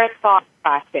their thought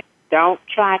process. Don't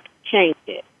try to change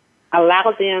it.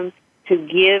 Allow them to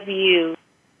give you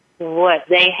what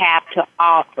they have to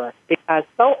offer because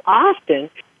so often,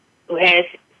 as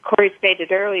Corey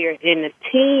stated earlier, in the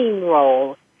teen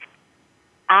role,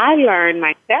 I learned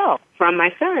myself from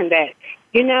my son that,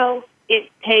 it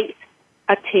takes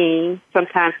a team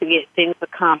sometimes to get things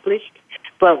accomplished,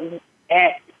 but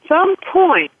at some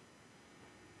point,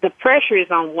 the pressure is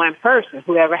on one person,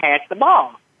 whoever has the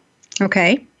ball.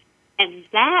 Okay. And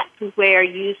that's where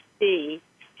you see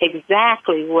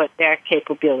exactly what their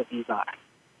capabilities are.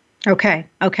 Okay.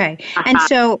 And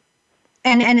so,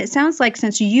 and it sounds like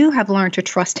since you have learned to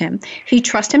trust him, he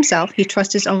trusts himself, he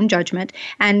trusts his own judgment,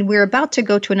 and we're about to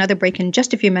go to another break in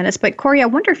just a few minutes. But Corey, I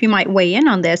wonder if you might weigh in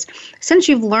on this. Since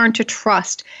you've learned to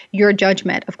trust your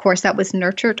judgment, of course, that was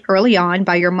nurtured early on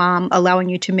by your mom, allowing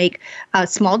you to make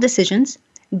small decisions,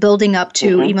 building up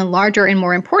to even larger and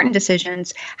more important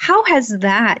decisions. How has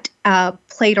that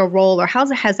played a role, or how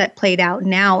has that played out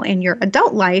now in your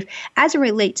adult life as it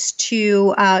relates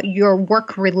to your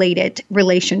work-related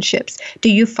relationships?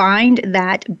 Do you find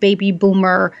that baby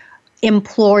boomer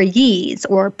employees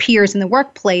or peers in the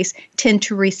workplace tend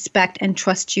to respect and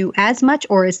trust you as much,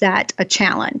 or is that a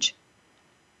challenge?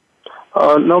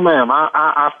 No, ma'am.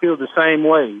 I feel the same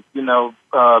way.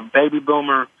 Baby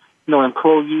boomer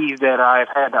employees that I've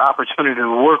had the opportunity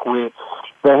to work with,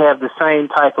 they have the same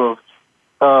type of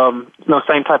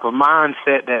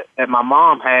mindset that my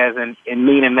mom has, and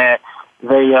meaning that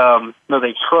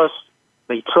they trust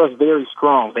very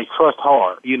strong. They trust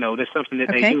hard. That's something that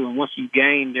they do, and once you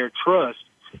gain their trust,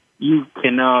 you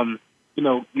can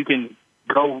you can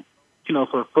go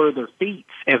for further feats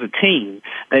as a team.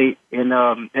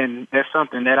 And that's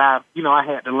something that I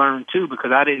had to learn too,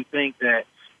 because I didn't think that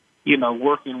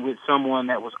working with someone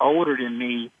that was older than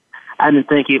me, I didn't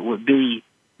think it would be,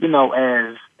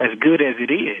 as good as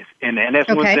it is. And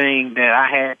that's one thing that I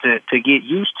had to get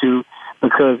used to,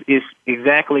 because it's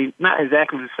not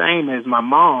exactly the same as my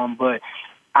mom, but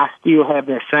I still have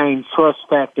that same trust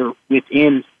factor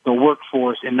within the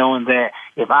workforce, and knowing that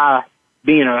if I,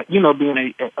 being a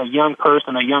young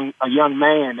person, a young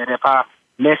man, that if I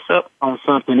mess up on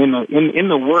something in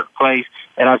the workplace,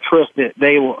 and I trust that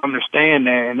they will understand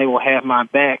that and they will have my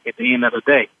back at the end of the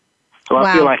day. So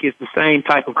I feel like it's the same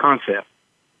type of concept.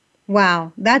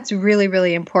 Wow, that's really,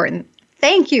 really important.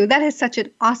 Thank you. That is such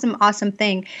an awesome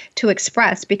thing to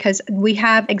express, because we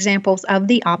have examples of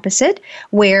the opposite,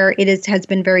 where it has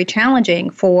been very challenging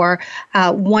for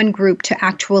one group to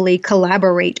actually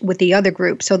collaborate with the other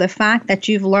group. So the fact that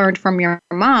you've learned from your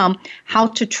mom how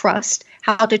to trust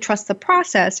the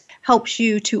process helps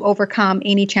you to overcome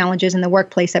any challenges in the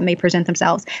workplace that may present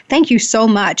themselves. Thank you so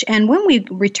much. And when we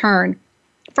return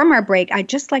from our break, I'd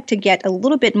just like to get a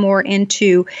little bit more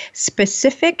into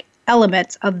specific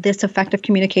elements of this effective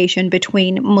communication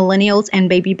between millennials and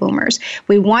baby boomers.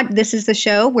 This is the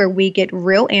show where we get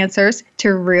real answers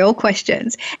to real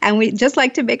questions. And we just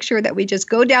like to make sure that we just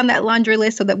go down that laundry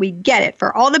list so that we get it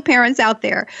for all the parents out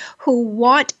there who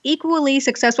want equally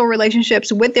successful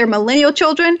relationships with their millennial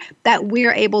children, that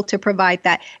we're able to provide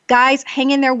that. Guys,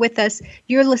 hang in there with us.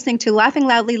 You're listening to Laughing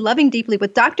Loudly, Loving Deeply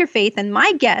with Dr. Faith and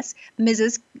my guest,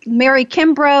 Mrs. Mary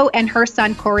Kimbrough and her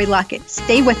son, Corey Lockett.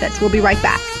 Stay with us. We'll be right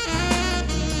back.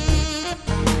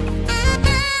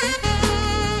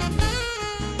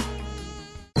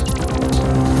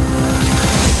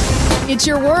 It's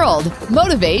your world.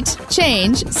 Motivate,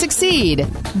 change, succeed.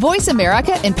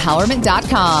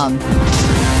 VoiceAmericaEmpowerment.com.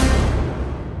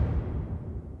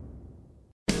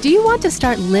 Do you want to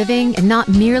start living and not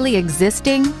merely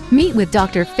existing? Meet with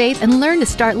Dr. Faith and learn to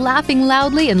start laughing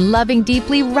loudly and loving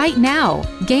deeply right now.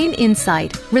 Gain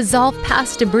insight. Resolve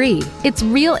past debris. It's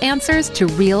real answers to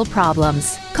real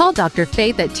problems. Call Dr.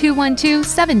 Faith at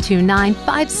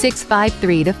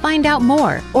 212-729-5653 to find out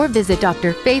more, or visit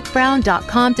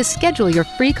drfaithbrown.com to schedule your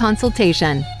free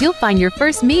consultation. You'll find your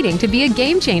first meeting to be a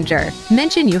game changer.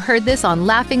 Mention you heard this on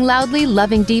Laughing Loudly,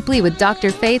 Loving Deeply with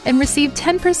Dr. Faith and receive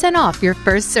 10% off your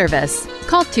first service.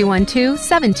 Call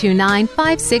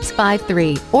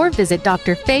 212-729-5653 or visit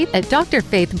Dr. Faith at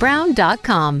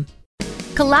drfaithbrown.com.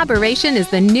 Collaboration is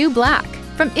the new black.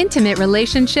 From intimate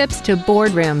relationships to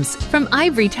boardrooms, from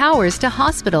ivory towers to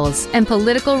hospitals and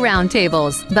political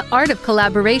roundtables, the art of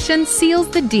collaboration seals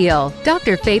the deal.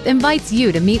 Dr. Faith invites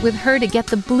you to meet with her to get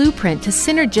the blueprint to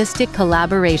synergistic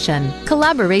collaboration.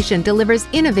 Collaboration delivers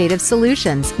innovative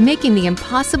solutions, making the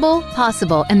impossible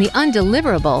possible and the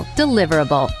undeliverable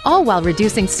deliverable, all while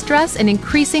reducing stress and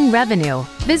increasing revenue.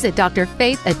 Visit Dr.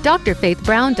 Faith at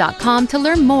drfaithbrown.com to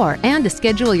learn more and to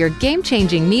schedule your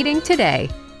game-changing meeting today.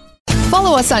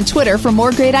 Follow us on Twitter for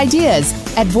more great ideas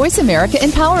at Voice America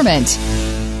Empowerment.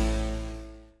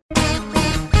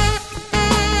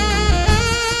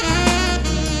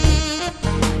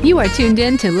 You are tuned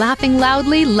in to Laughing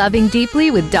Loudly, Loving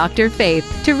Deeply with Dr. Faith.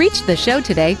 To reach the show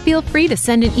today, feel free to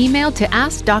send an email to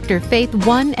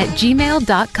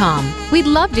askdrfaith1@gmail.com. We'd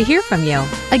love to hear from you.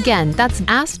 Again, that's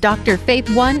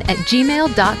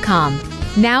askdrfaith1@gmail.com.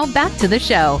 Now back to the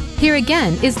show. Here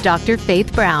again is Dr.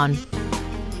 Faith Brown.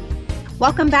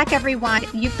 Welcome back, everyone.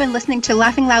 You've been listening to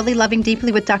Laughing Loudly, Loving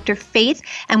Deeply with Dr. Faith,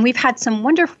 and we've had some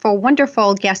wonderful,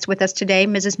 wonderful guests with us today,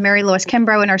 Mrs. Mary Lois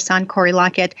Kimbrough and her son, Corey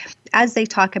Lockett, as they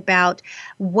talk about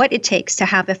what it takes to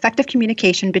have effective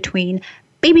communication between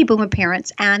baby boomer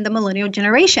parents and the millennial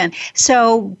generation.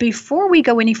 So before we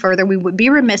go any further, we would be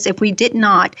remiss if we did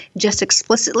not just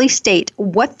explicitly state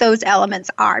what those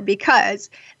elements are, because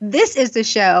this is the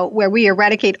show where we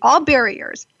eradicate all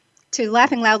barriers to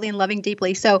Laughing Loudly and Loving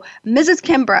Deeply. So, Mrs.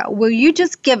 Kimbrough, will you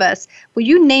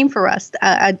name for us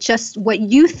just what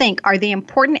you think are the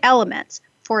important elements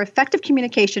for effective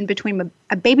communication between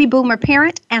a baby boomer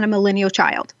parent and a millennial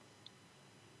child?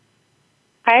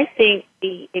 I think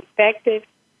the effective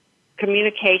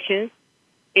communication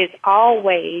is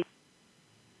always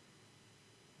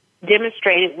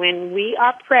demonstrated when we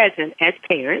are present as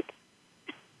parents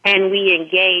and we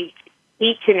engage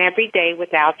each and every day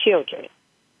with our children.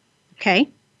 Okay.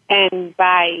 And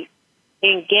by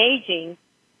engaging,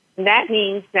 that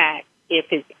means that if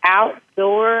it's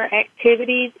outdoor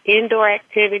activities, indoor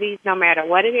activities, no matter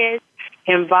what it is,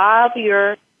 involve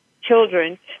your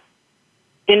children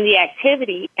in the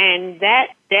activity, and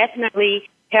that definitely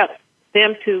helps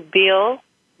them to build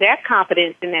their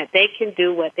confidence in that they can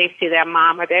do what they see their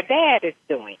mom or their dad is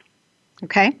doing.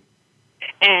 Okay.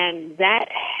 And that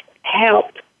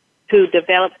helped to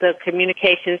develop the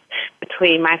communications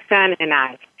between my son and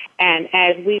I. And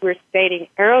as we were stating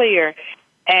earlier,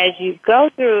 as you go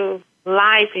through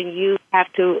life and you have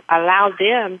to allow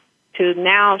them to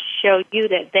now show you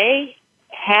that they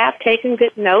have taken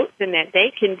good notes and that they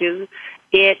can do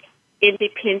it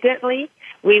independently,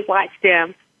 we watch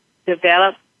them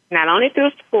develop not only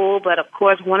through school, but of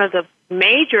course one of the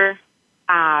major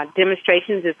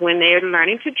demonstrations is when they're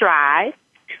learning to drive.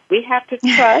 We have to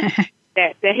trust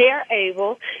that they are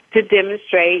able to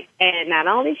demonstrate and not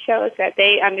only show us that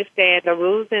they understand the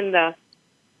rules in the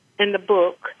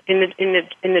book, in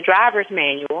the driver's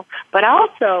manual, but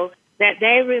also that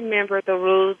they remember the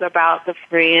rules about the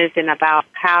friends and about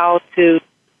how to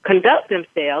conduct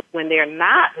themselves when they're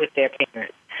not with their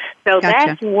parents. So Gotcha.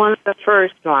 That's one of the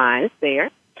first lines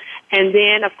there. And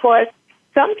then, of course,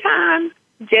 sometimes,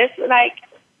 just like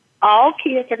all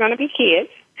kids are going to be kids,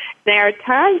 there are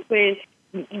times when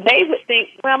they would think,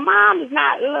 well, mom is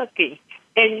not looking.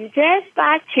 And just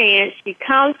by chance, she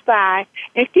comes by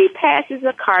and she passes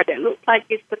a car that looks like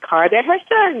it's the car that her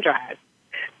son drives.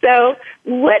 So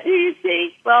what do you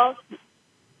see? Well,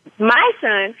 my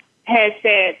son had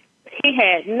said he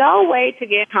had no way to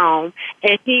get home,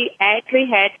 and he actually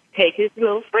had to take his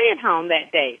little friend home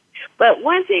that day. But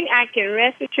one thing I can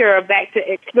rest assured, back to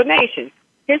explanation,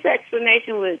 his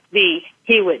explanation would be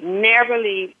he would never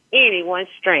leave anyone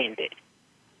stranded,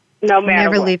 no matter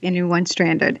Never what. leave anyone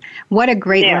stranded. What a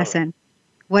great lesson.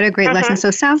 What a great lesson. So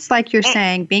it sounds like you're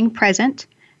saying being present,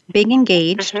 being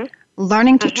engaged,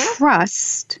 learning to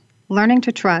trust,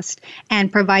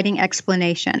 and providing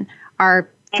explanation are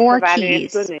four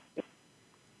keys.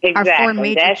 Exactly. Are four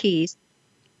major keys.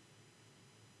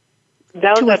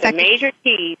 Those are the major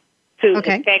keys to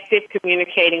effective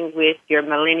communicating with your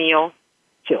millennial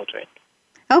children.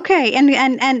 Okay,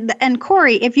 and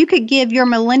Corey, if you could give your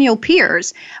millennial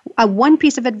peers one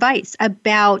piece of advice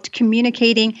about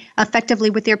communicating effectively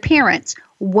with their parents,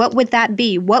 what would that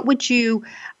be? What would you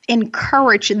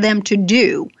encourage them to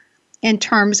do in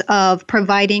terms of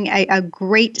providing a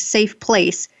great, safe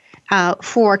place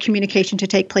for communication to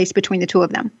take place between the two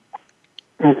of them?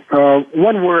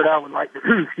 One word I would like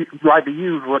to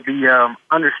use would be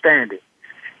understanding.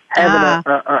 Having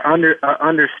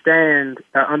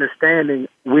understanding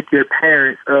with your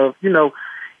parents of,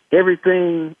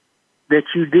 everything that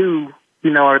you do,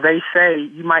 or they say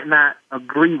you might not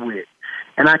agree with.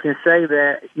 And I can say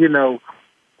that,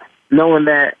 knowing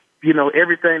that,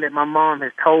 everything that my mom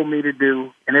has told me to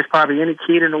do, and there's probably any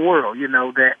kid in the world,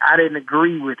 that I didn't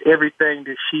agree with everything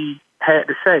that she had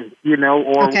to say,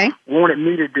 or wanted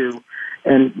me to do.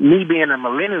 And me being a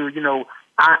millennial,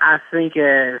 I think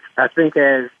as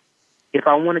if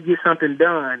I want to get something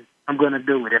done, I'm going to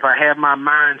do it. If I have my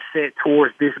mind set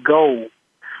towards this goal,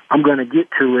 I'm going to get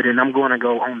to it, and I'm going to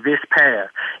go on this path.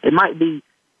 It might be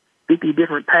 50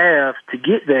 different paths to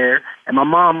get there, and my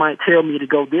mom might tell me to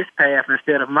go this path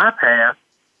instead of my path.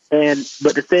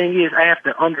 But the thing is, I have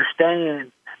to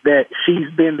understand that she's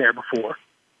been there before.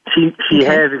 She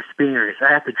has experience.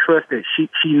 I have to trust that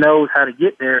she knows how to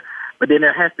get there. But then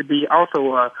there has to be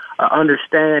also a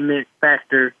understanding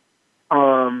factor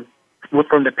from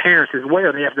the parents as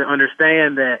well. They have to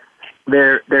understand that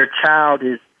their child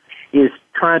is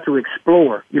trying to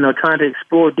explore,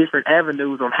 different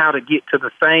avenues on how to get to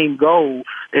the same goal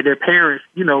that their parents,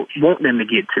 want them to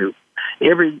get to.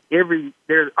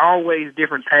 There's always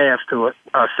different paths to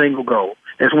a single goal.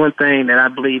 That's one thing that I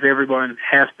believe everyone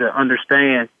has to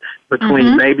understand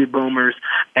between baby boomers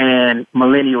and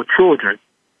millennial children.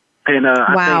 And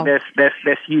I think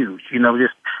that's huge.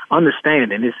 Just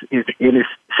understanding. It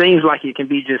seems like it can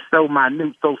be just so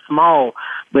minute, so small,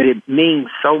 but it means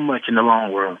so much in the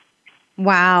long run.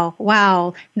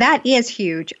 Wow. That is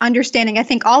huge. Understanding. I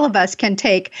think all of us can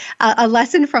take a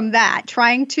lesson from that,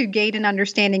 trying to gain an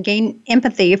understanding, gain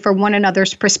empathy for one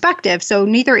another's perspective. So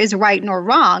neither is right nor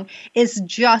wrong. It's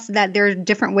just that there are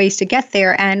different ways to get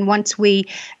there. And once we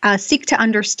seek to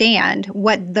understand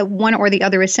what the one or the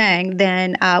other is saying,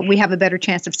 then we have a better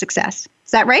chance of success.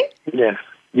 Is that right?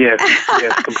 Yes,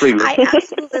 completely. I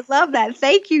absolutely love that.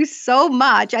 Thank you so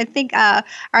much. I think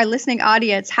our listening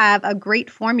audience have a great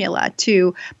formula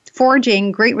to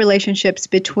forging great relationships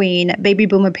between baby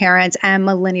boomer parents and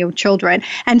millennial children.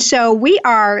 And so we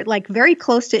are very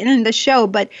close to ending the show,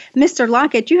 but Mr.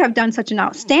 Lockett, you have done such an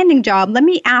outstanding job. Let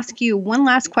me ask you one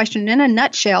last question in a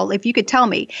nutshell. If you could tell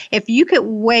me, if you could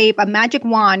wave a magic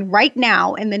wand right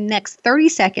now in the next 30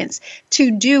 seconds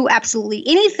to do absolutely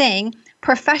anything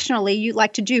professionally you'd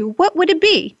like to do, what would it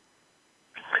be?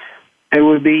 It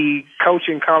would be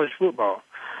coaching college football.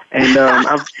 And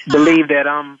I believe that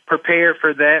I'm prepared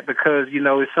for that because,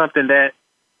 it's something that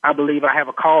I believe I have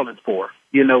a calling for.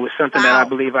 It's something that I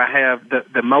believe I have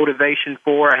the motivation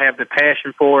for, I have the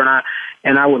passion for,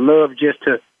 and I would love just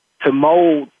to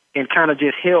mold and kind of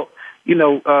just help,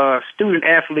 student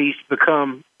athletes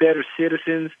become better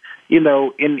citizens, in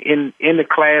the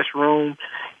classroom,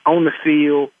 on the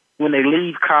field, when they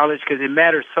leave college, because it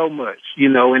matters so much,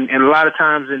 and a lot of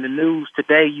times in the news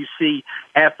today, you see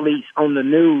athletes on the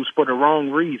news for the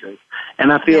wrong reasons.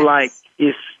 And I feel like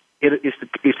it's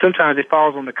sometimes it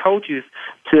falls on the coaches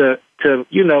to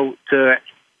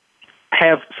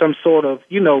have some sort of,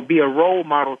 be a role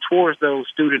model towards those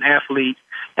student athletes.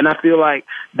 And I feel like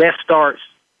that's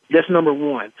number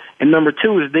one. And number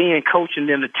two is then coaching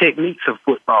them the techniques of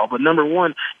football. But number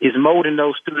one is molding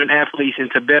those student athletes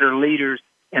into better leaders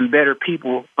and better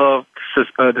people of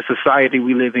the society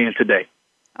we live in today.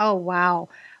 Oh, wow.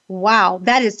 Wow,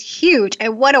 that is huge.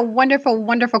 And what a wonderful,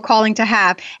 wonderful calling to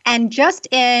have. And just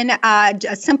in a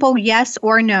simple yes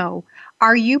or no,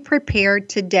 are you prepared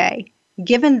today?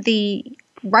 given the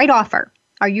right offer,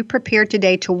 are you prepared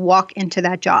today to walk into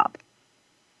that job?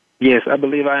 Yes, I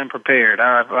believe I am prepared.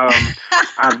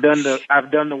 I've done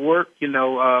the work,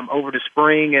 over the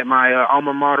spring at my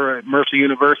alma mater at Mercer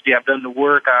University. I've done the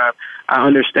work. I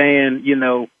understand,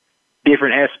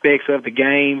 different aspects of the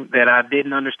game that I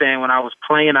didn't understand when I was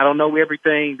playing. I don't know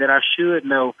everything that I should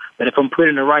know, but if I'm put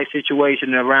in the right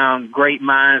situation around great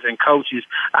minds and coaches,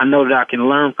 I know that I can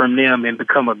learn from them and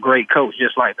become a great coach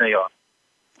just like they are.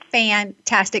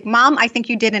 Fantastic. Mom, I think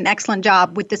you did an excellent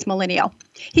job with this millennial.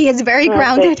 He is very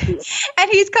grounded,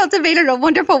 and he's cultivated a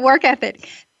wonderful work ethic.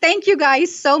 Thank you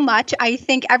guys so much. I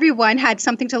think everyone had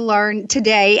something to learn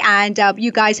today, and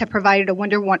you guys have provided a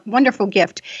wonderful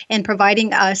gift in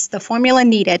providing us the formula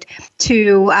needed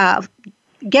to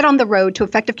get on the road to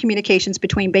effective communications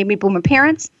between baby boomer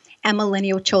parents and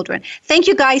millennial children. Thank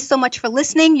you guys so much for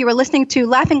listening. You are listening to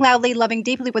Laughing Loudly, Loving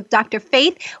Deeply with Dr.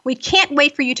 Faith. We can't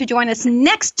wait for you to join us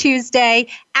next Tuesday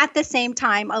at the same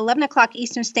time, 11 o'clock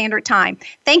Eastern Standard Time.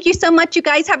 Thank you so much. You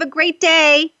guys have a great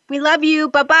day. We love you.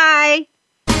 Bye-bye.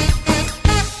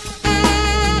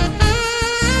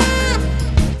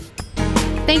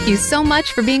 Thank you so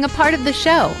much for being a part of the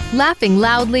show. Laughing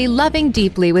Loudly, Loving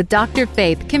Deeply with Dr.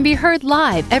 Faith can be heard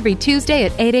live every Tuesday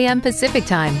at 8 a.m. Pacific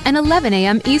Time and 11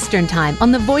 a.m. Eastern Time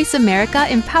on the Voice America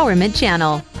Empowerment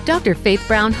Channel. Dr. Faith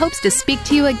Brown hopes to speak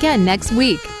to you again next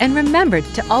week. And remember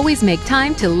to always make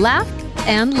time to laugh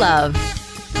and love.